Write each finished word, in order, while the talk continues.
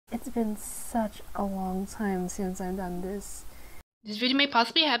It's been such a long time since I've done this. This video may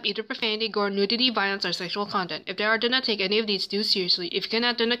possibly have either profanity, gore, nudity, violence, or sexual content. If there are, do not take any of these too seriously. If you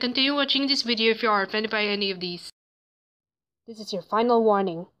cannot, do not continue watching this video if you are offended by any of these. This is your final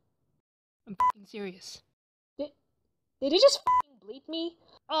warning. I'm f***ing serious. Did you just f***ing bleep me?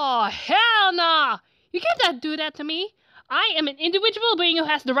 Oh, hell no! You cannot do that to me! I am an individual being who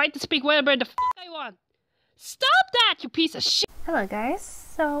has the right to speak whatever the f*** I want! Stop that, you piece of shit! Hello guys,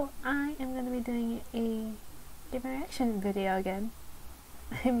 so I am going to be doing a game reaction video again.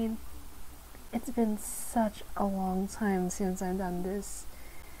 I mean, it's been such a long time since I've done this.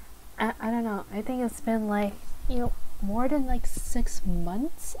 I don't know, I think it's been like, more than like 6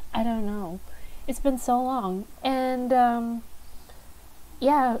 months? I don't know. It's been so long. And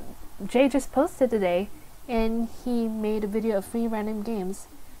yeah, Jay just posted today and he made a video of free random games.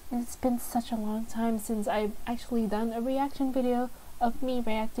 And it's been such a long time since I've actually done a reaction video of me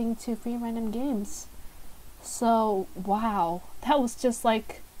reacting to free random games. So, wow, that was just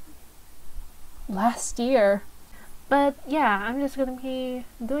like last year. But yeah, I'm just gonna be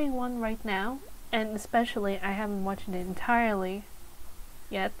doing one right now. And especially, I haven't watched it entirely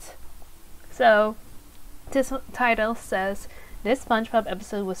yet. So, this title says, this SpongeBob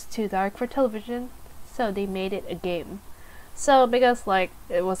episode was too dark for television, so they made it a game. So, because like,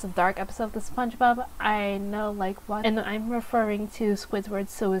 it was a dark episode of the SpongeBob, I know like what, and I'm referring to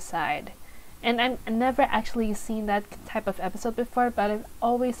Squidward's suicide. And I've never actually seen that type of episode before, but I've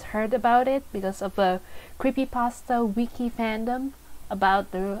always heard about it because of a creepypasta wiki fandom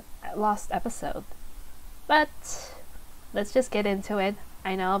about the lost episode. But let's just get into it.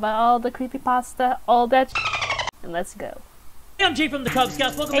 I know about all the creepypasta, all that and let's go. Hey, I'm Jay from the Kubz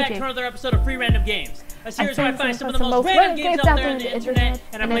Scouts. Welcome back to another episode of Free Random Games. A series where I find some of the most random games out there on the internet,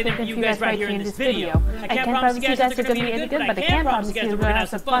 and I play them for you guys right here in this video. I can't promise you guys that they're going to be any good, but I can promise you guys that we're going to have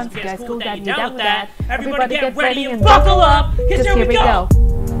some fun. So if you guys cool that, you down with that, everybody get ready and buckle up, because here we go!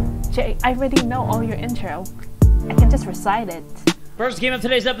 Jay, I already know all your intro. I can just recite it. First game of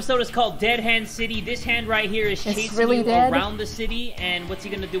today's episode is called Dead Hand City. This hand right here is chasing you around the city, and what's he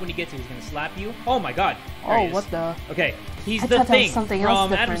gonna do when he gets you? He's gonna slap you. Oh my god. Oh, what the? Okay, he's the thing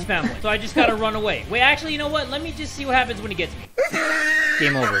from Adam's Family. So I just gotta run away. Wait, actually, you know what? Let me just see what happens when he gets me.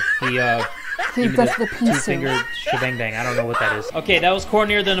 Game over. He does the two-finger shebang bang. I don't know what that is. Okay, that was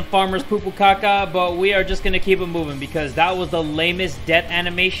cornier than a farmer's poo-poo caca, but we are just gonna keep it moving because that was the lamest death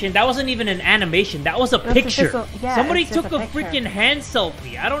animation. That wasn't even an animation. That was a picture. Somebody took a freaking hand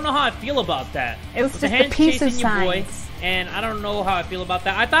selfie. I don't know how I feel about that. It was just the hand chasing your boy, signs. and I don't know how I feel about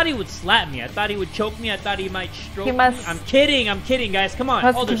that. I thought he would slap me. I thought he would choke me. I thought he might stroke me. I'm kidding, guys. Come on.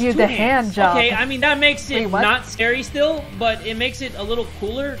 Oh, there's two hands. Okay, I mean, that makes it not scary still, but it makes it a little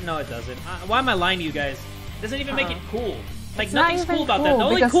cooler. No, it doesn't. Why am I lying to you guys? It doesn't even make it cool. Like, nothing's cool about that. The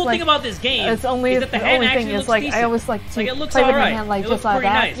only cool thing about this game is that the hand actually looks decent. I always like to it looks play with alright. my hand like it just like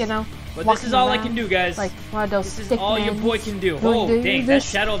that, nice. you know? But this is all I can do, guys. Like one of those this is all your boy can do. Oh, dang, that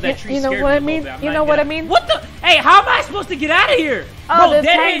shadow of that tree scared me. You know what I mean? You know what I mean? What the? Hey, how am I supposed to get out of here? Oh, bro,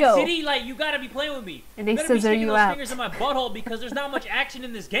 Dead Hand City, like, you gotta be playing with me. And they scissor you out. Fingers in my butthole because there's not much action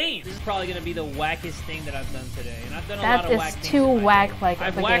in this game. This is probably gonna be the wackest thing that I've done today. And I've done a lot of whack things. That is too whack like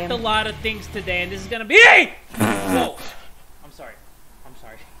I've the whacked game. a lot of things today, and this is gonna be... Whoa. I'm sorry.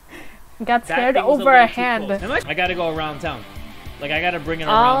 Got scared over a hand. I gotta go around town. Like, I gotta bring it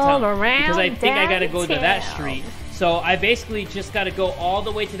around town. Because I think I gotta go to that street. So I basically just gotta go all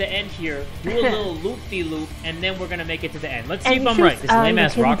the way to the end here, do a little loop-de-loop, and then we're gonna make it to the end. Let's see if I'm right. This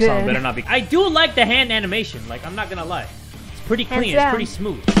lame-ass rock song better not be. I do like the hand animation. Like, I'm not gonna lie. It's pretty clean. It's pretty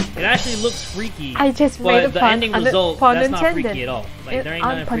smooth. It actually looks freaky. I just made a but the pun. ending result, that's not freaky at all. Like, It, there ain't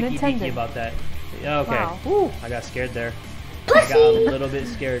nothing freaky deaky about that. Okay. Wow. Whew, I got scared there. I got a little bit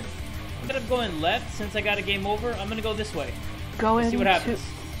scared. Instead of going left, since I got a game over, I'm gonna go this way. Let's see what happens.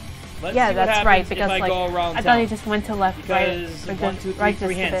 Let's yeah, see what that's right. if Because I like, go around I thought you just went to left, because right. 1, 2, 3, right,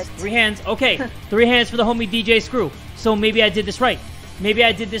 3 hands. 3 hands. Okay, 3 hands for the homie DJ Screw. So maybe I did this right. Maybe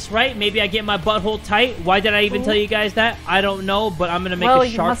I did this right. Maybe I get my butthole tight. Why did I even tell you guys that? I don't know, but I'm gonna make a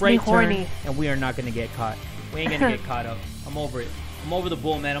sharp right turn, and we are not gonna get caught. We ain't gonna get caught up. I'm over it. I'm over the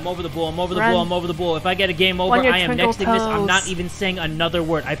bull, man. I'm over the bull. I'm over the bull. I'm over the bull. If I get a game over, I am next in this. I'm not even saying another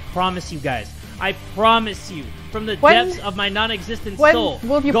word. I promise you guys. I promise you, from the depths of my non-existent soul. When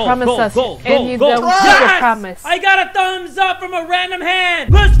will you promise us? Go! Promise. I got a thumbs up from a random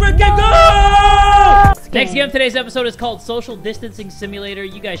hand. Let's freaking go! Next game of today's episode is called Social Distancing Simulator.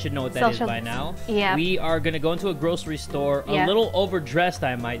 You guys should know what that is by now. Yeah. We are gonna go into a grocery store, a little overdressed,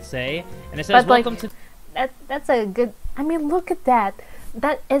 I might say, and it says, "Welcome to." That's a good. I mean, look at that.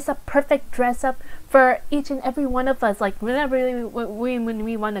 that is a perfect dress up for each and every one of us. Like whenever when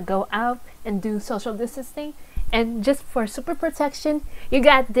we want to go out and do social distancing, and just for super protection, you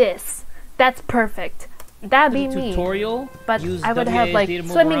got this. That's perfect. That'd be me. Tutorial. But I would have like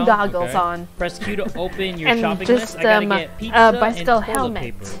swimming goggles on. Press Q to open your and shopping just, list. I gotta get pizza bicycle and toilet helmet.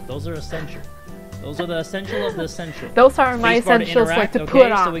 paper. Those are essential. Those are the essential of the essential. Those are my essentials like to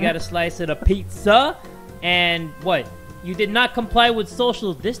put on. So we got a slice of the pizza. And what? You did not comply with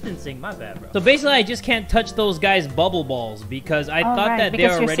social distancing. My bad, bro. So basically, I just can't touch those guys' bubble balls because I thought that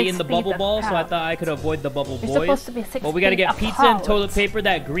they're already in the bubble ball, so I thought I could avoid the bubble boys. But we gotta get pizza and toilet paper.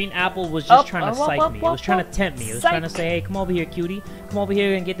 That green apple was just trying to psych me. It was trying to tempt me. It was trying to say, hey, come over here, cutie. Come over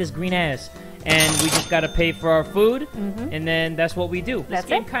here and get this green ass. And we just gotta pay for our food, and then that's what we do. This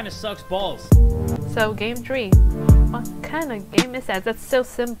game kind of sucks balls. So game 3. What kind of game is that? That's so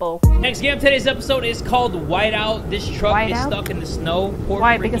simple. Next game of today's episode is called Whiteout. This truck is stuck in the snow. Poor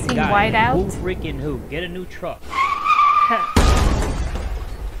Why? Because he's white out? Who freaking who? Get a new truck.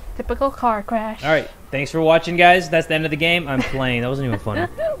 Typical car crash. Alright, thanks for watching, guys. That's the end of the game. I'm playing. That wasn't even funny.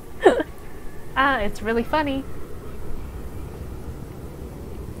 It's really funny.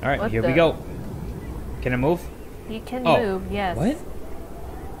 Alright, here we go. Can I move? You can move, yes. What?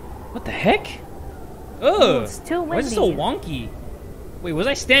 What the heck? Ugh! It's too windy. Why is it so wonky? Wait, was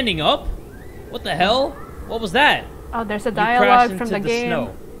I standing up? What the hell? What was that? Oh, there's a dialogue from the game.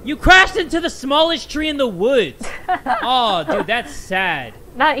 Snow. You crashed into the smallest tree in the woods! Oh, dude, that's sad.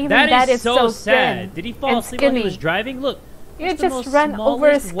 Not even that is so sad. Did he fall asleep while he was driving? Look. You just ran over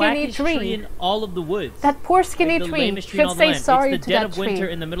a skinny tree in all of the woods. That poor skinny tree should say sorry to that tree. It's the dead of winter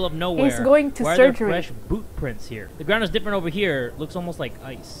in the middle of nowhere. He's going to surgery. Why are there fresh boot prints here? The ground is different over here. Looks almost like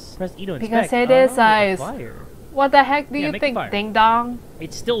ice. Press E to inspect. Because it is ice. What the heck do you think, ding dong?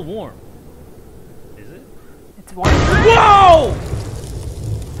 It's still warm. Is it? It's warm. Whoa!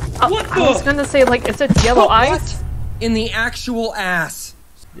 What the? I was gonna say, like, is it yellow ice? In the actual ass.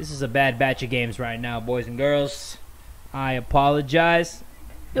 This is a bad batch of games right now, boys and girls. I apologize.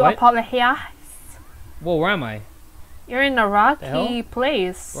 You apologize? Whoa, where am I? You're in a rocky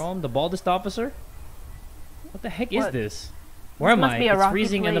place. Bro, I'm the baldest officer? What the heck is this? Where am I? It's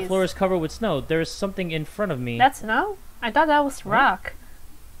freezing and the floor is covered with snow. There's something in front of me. That's snow? I thought that was rock.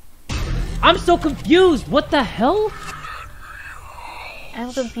 I'm so confused! What the hell?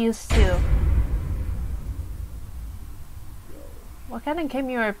 I'm confused too. What kind of game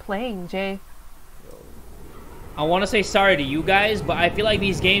you are playing, Jay? I want to say sorry to you guys, but I feel like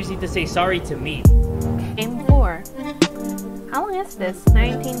these games need to say sorry to me. Game 4. How long is this?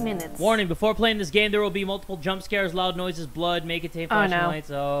 19 minutes. Warning, before playing this game, there will be multiple jump scares, loud noises, blood, may contain flashing lights.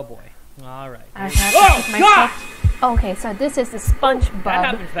 Oh boy. Alright. Oh, God! Okay, so this is the SpongeBob. That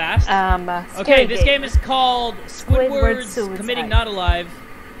happened fast. Okay, this game is called Squidward's Committing Not Alive,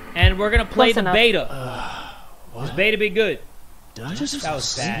 and we're going to play the beta. This beta be good. That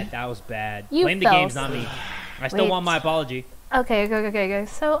was bad. That was bad. Blame the games, not me. I still want my apology. Okay,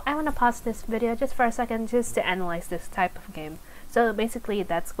 guys. So I want to pause this video just for a second just to analyze this type of game. So basically,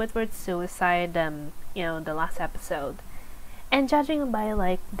 that's Squidward's suicide, you know, the last episode. And judging by,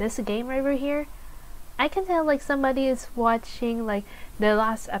 like, this game right over here, I can tell, like, somebody is watching, like, the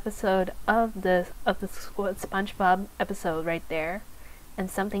last episode of the SpongeBob episode right there.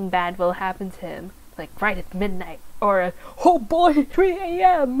 And something bad will happen to him, like, right at midnight. Or, oh boy, 3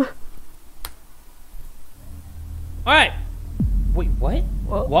 a.m. Alright. Wait, what?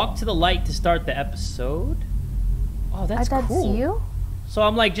 Walk to the light to start the episode? Oh, that's cool. That's you? So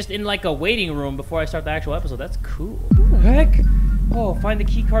I'm like just in like a waiting room before I start the actual episode. That's cool. Heck? Oh, find the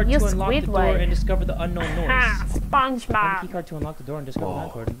key card to unlock the door and discover the unknown noise. SpongeBob. Find the key card to unlock the door and discover the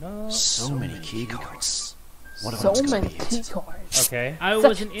card. No. So many key cards. So many key cards. Okay. I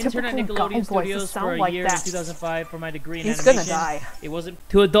was an intern at Nickelodeon Studios for a year in 2005 for my degree in animation. He's gonna die. It wasn't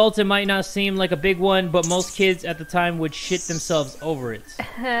to adults. It might not seem like a big one, but most kids at the time would shit themselves over it.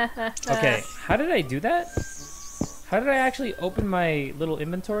 Okay. How did I do that? How did I actually open my little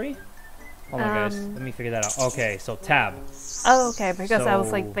inventory? Hold on, guys. Let me figure that out. Okay, so tab. Oh, okay. Because I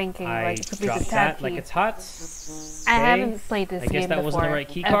was like thinking like it could be the tab key. Like it's hot. I haven't played this game before. I guess that wasn't the right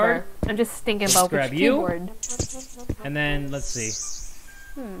key card. I'm just thinking about which keyboard. And then let's see.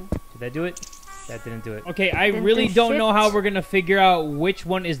 Did that do it? That didn't do it. Okay, I really don't know how we're gonna figure out which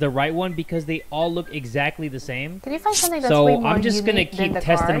one is the right one because they all look exactly the same. Can you find something that's way more I'm just gonna keep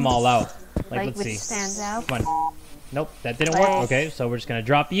testing them all out. Like let's see. Stands out? Come on. Nope, that didn't work. Okay, so we're just gonna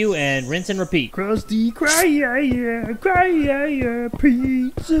drop you and rinse and repeat. Krusty Krab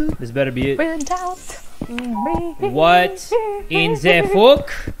pizza. This better be it. What in the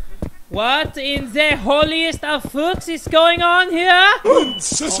fuck? What in the holiest of fucks is going on here?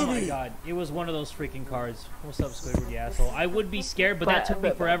 Sesame. Oh my god, it was one of those freaking cards. What's up, Squidward, you asshole? I would be scared, but that took me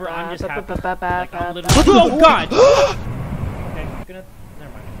forever. I'm just happy. Like, I'm literally... Oh god! Okay, I'm gonna...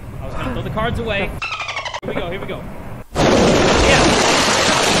 Never mind. I was gonna throw the cards away. Here we go. Yeah.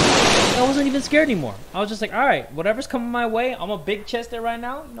 I wasn't even scared anymore. I was just like, alright, whatever's coming my way, I'm a big chester right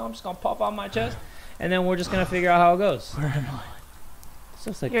now. You know, I'm just gonna pop out my chest. And then we're just gonna figure out how it goes. Where am I? It's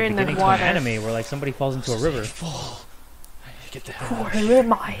just like You're the in the beginning to an water. anime where like somebody falls into a river. I need to get the hell out. Where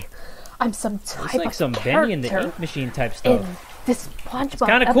am I? I'm some type It's like of some character Benny and the Ink Machine type stuff. in this SpongeBob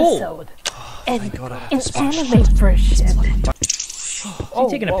kinda cool. episode. And Thank God I have in the splash anime version. Is he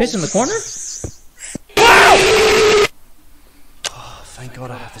taking a piss in the corner? Thank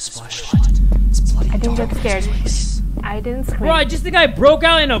God I have this flashlight. It's bloody I didn't dark get scared. in this place. I didn't scream. Bro, I just think I broke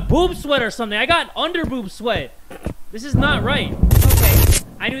out in a boob sweat or something. I got under boob sweat. This is not right. Okay.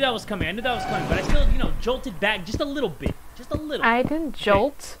 I knew that was coming. But I still, you know, jolted back just a little bit. Just a little. I didn't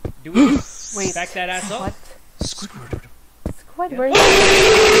jolt. Do we Wait. back that ass up? What? Squidward. Squidward.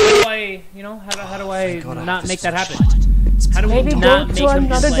 How do I, you know, how do I God I have not this make that happen? flashlight. It's How do we Maybe not go make to him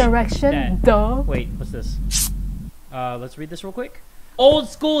another just like direction. that? Duh. Wait, what's this? Let's read this real quick. Old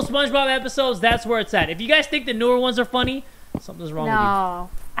school SpongeBob episodes, that's where it's at. If you guys think the newer ones are funny, something's wrong with you. No.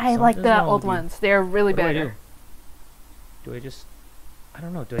 I like Something's the wrong old with you. ones. They're really What do I better. do? Do I just... I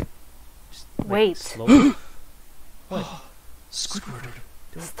don't know. Do I just... Like, Wait. Slowly? What? Squidward.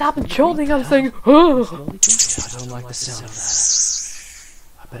 Stop jolting. I'm saying, oh. Slowly? I don't like the sound of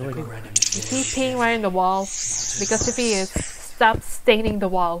that. I better go random Is he peeing right in the wall? Because if he is, stop staining the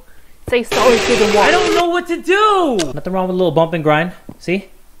wall. Say sorry to the wall. I don't know what to do! Nothing wrong with a little bump and grind. See?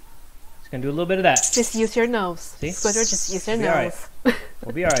 Just gonna do a little bit of that. Just use your nose. See? Squidward, just use your We'll be nose.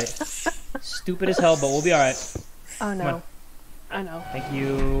 We'll be alright. Stupid as hell, but we'll be alright. Oh Come no. on. I know. Thank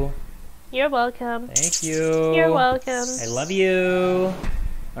you. You're welcome. Thank you. You're welcome. I love you.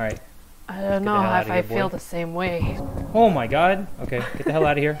 Alright. I don't the know hell if outta I here, feel boy. the same way. Oh my god. Okay, get the hell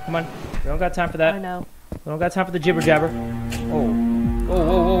out of here. Come on. We don't got time for that. I know. We don't got time for the jibber jabber. Oh. Whoa,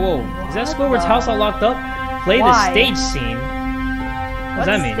 whoa, whoa, whoa. Is that Squidward's house all locked up? Play Why? the stage scene. What does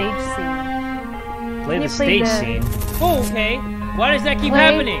that mean? Stage scene. Play Can the you stage play scene. Oh, okay. Why does that keep Play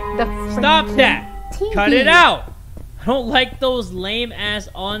happening? the Stop freaking that. TV. Cut it out. I don't like those lame ass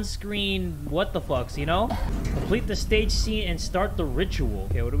on-screen what the fucks, you know? Complete the stage scene and start the ritual.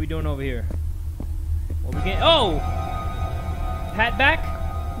 Okay, what are we doing over here? What we getting? Oh! Pat back?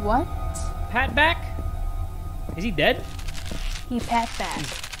 What? Pat back? Is he dead? He pat back.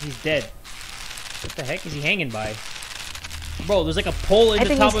 He's dead. What the heck is he hanging by? Bro, there's like a pole in I the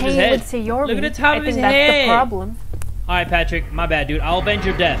think top he's of his hanging head. with Sayori. Look at the top I of think his that's head. the problem. Alright, Patrick, my bad, dude. I'll avenge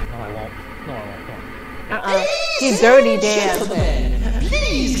your death. No, I won't. No, I won't. Come on. He's dirty dead.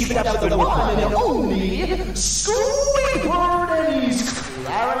 Please keep it up for the one and only Squidward and his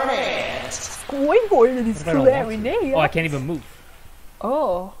clarinet. Squidward and his What if I don't want to? clarinet. Oh, I can't even move.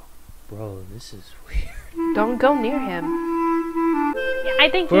 Oh. Bro, this is weird. Don't go near him. Yeah, I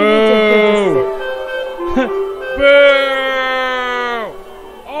think he Boo! needs to Boo!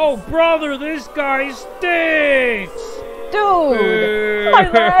 Oh, brother, this guy stinks! Dude! My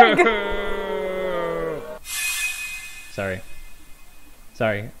leg! Sorry.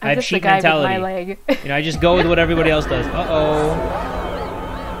 Sorry. I I'm have just the sheep guy mentality. with my leg. You know, I just go with what everybody else does. Uh-oh.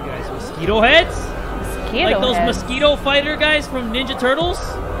 You guys, mosquito heads? Mosquito Like those head. mosquito fighter guys from Ninja Turtles?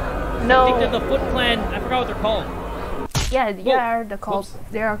 No. I think they're the Foot Clan. I forgot what they're called. Yeah, they are called.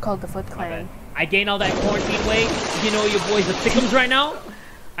 Whoops. They are called the Foot My Clan. bad. I gained all that quarantine weight. You know your boys the thickums right now?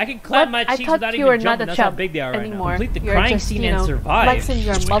 I can clap What? my I cheeks thought without you were even not jumping. a That's how chub big they are right anymore. now. Complete the You're crying just, scene you and know, survive. flexing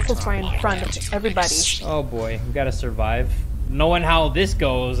your muscles right in front of everybody. Oh boy, we gotta survive. Knowing how this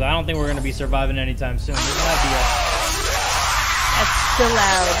goes, I don't think we're gonna be surviving anytime soon. This might be a... That's too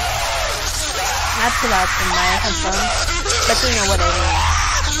loud. Not too loud for my headphones, but you know what I mean.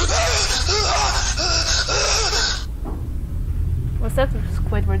 Was that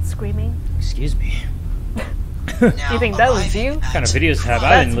Squidward screaming? Excuse me. You think that was you? What kind of videos have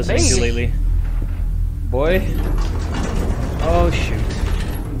I been That's listening to me. lately? Boy. Oh shoot.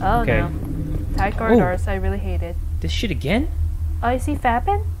 Oh Okay. no. Tight corridors, I really hate it. This shit again? Oh, is he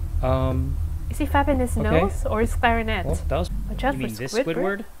fapping? Um, Is he fapping his Okay. nose or his clarinet? well, that was... Watch out You for mean this Squidward.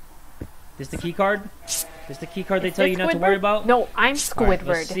 Squidward? This the key card? This the key card they Is tell this you not to Squidward? worry about? No, I'm Alright, Squidward.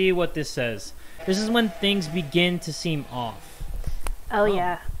 let's see what this says. This is when things begin to seem off. Oh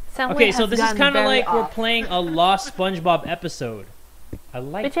yeah. Someone Okay, so has this is gotten kind of very like we're off. playing a Lost SpongeBob episode. I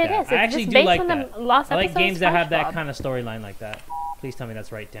like Which that. it is. It's I actually just do based like on that. the Lost I like episode of games that have that SpongeBob. kind of storyline like that. Please tell me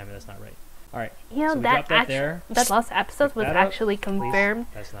that's right. Damn it, that's not right. All right, You know, So we that drop that there. that last episode Pick was that up. actually confirmed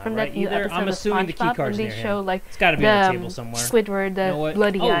That's not from right that new either. episode I'm of assuming the key SpongeBob, card's when near they him. show like It's got to be on the table somewhere. Squidward, the You know what?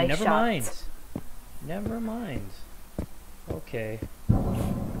 bloody oh, eye never shot. mind. Never mind. Okay.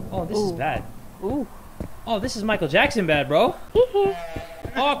 Oh, this is Ooh. bad. Ooh. Oh, this is Michael Jackson bad, bro. Hee hee.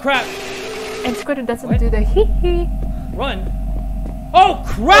 Oh, crap. And Squidward doesn't What? do the hee hee. Run. Oh,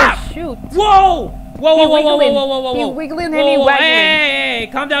 crap. Oh, shoot. Whoa. Whoa, whoa, whoa, whoa, whoa, whoa, whoa, whoa. He wiggling and Whoa, he whoa, waggling. Hey,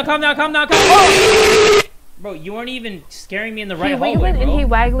 calm down, calm down, calm down, calm down. Oh. Bro, you weren't even scaring me in the right He hallway, wiggling bro. and he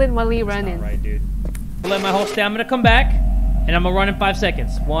waggling while he That's running. not right, dude. Let my whole stamina come back, and I'm gonna run in 5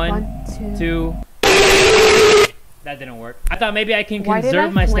 seconds. One, 2. That didn't work. I thought maybe I can Why did I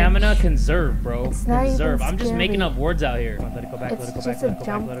conserve my flinch? stamina. Conserve, bro. It's not Conserve. even I'm just making scary. up words out here. Come on, let it go back, It's let it go just back, a let it go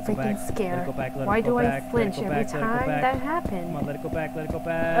jump back, let it go freaking back. scare. Let it go back, let Why it go do I back, let it flinch go every back, let it go time back. that Come happens? on, let it go back, let it go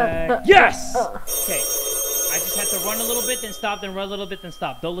back. Yes! Okay. I just have to run a little bit, then stop, then run a little bit, then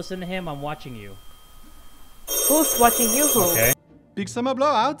stop. Don't listen to him. I'm watching you. Who's watching you? Who? Okay. Big summer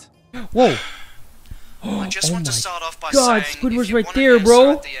blowout. Whoa. I just Oh want to my start off by God, saying Squidward's if you right want there, an bro.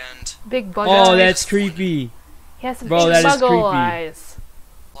 answer at the end, Big bug Oh, eyes. that's creepy. He has Bro, big that is buggle creepy. eyes.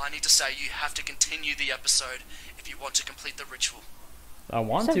 well, I need to say you have to continue the episode if you want to complete the ritual. I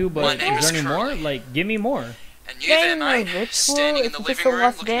want So to, My but name is is there any more? Curly. Like, give me more. And you Getting there, a mate, ritual standing in is the just living the room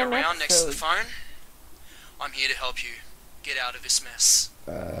last looking damn around next to the episode. phone, I'm here to help you get out of this mess.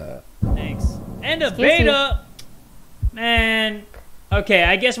 Thanks. And a Excuse you. beta! Man. Okay,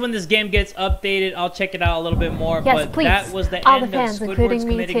 I guess when this game gets updated, I'll check it out a little bit more. Yes, but please. that was the All the end fans, of including Squidward's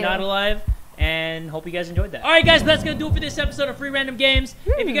me Committing too. Not Alive. And hope you guys enjoyed that. Alright guys, that's going to do it for this episode of Free Random Games.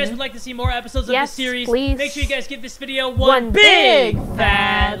 If you guys would like to see more episodes of Yes, this series, please. make sure you guys give this video One one big big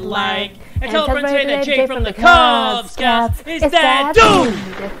fat fat like. like. And tell a friend today that Jay from the Kubz Scouts is that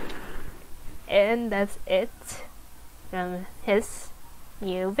dude! And that's it from his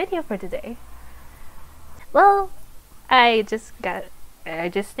new video for today. Well, I just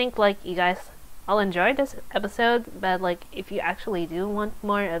think like you guys all enjoyed this episode, but like if you actually do want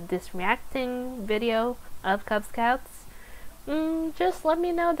more of this reacting video of Kubz Scouts, just let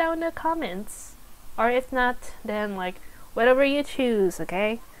me know down in the comments. Or if not, then like whatever you choose,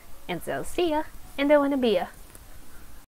 okay? And so see ya, and I wanna be ya.